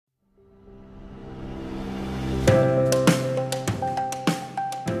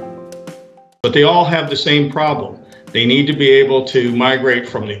But they all have the same problem. They need to be able to migrate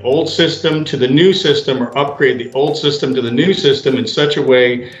from the old system to the new system, or upgrade the old system to the new system in such a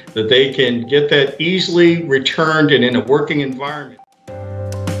way that they can get that easily returned and in a working environment.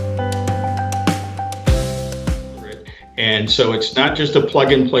 And so it's not just a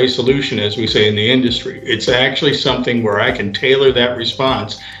plug-and-play solution, as we say in the industry. It's actually something where I can tailor that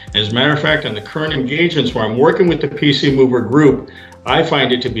response. As a matter of fact, on the current engagements where I'm working with the PCmover group, I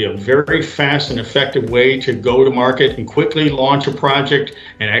find it to be a very fast and effective way to go to market and quickly launch a project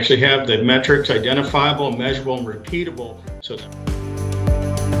and actually have the metrics identifiable, measurable, and repeatable. So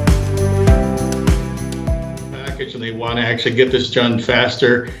package, and they want to actually get this done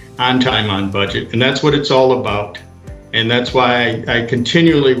faster, on time, on budget. And that's what it's all about. And that's why I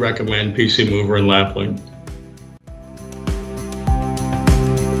continually recommend PCmover and Laplink.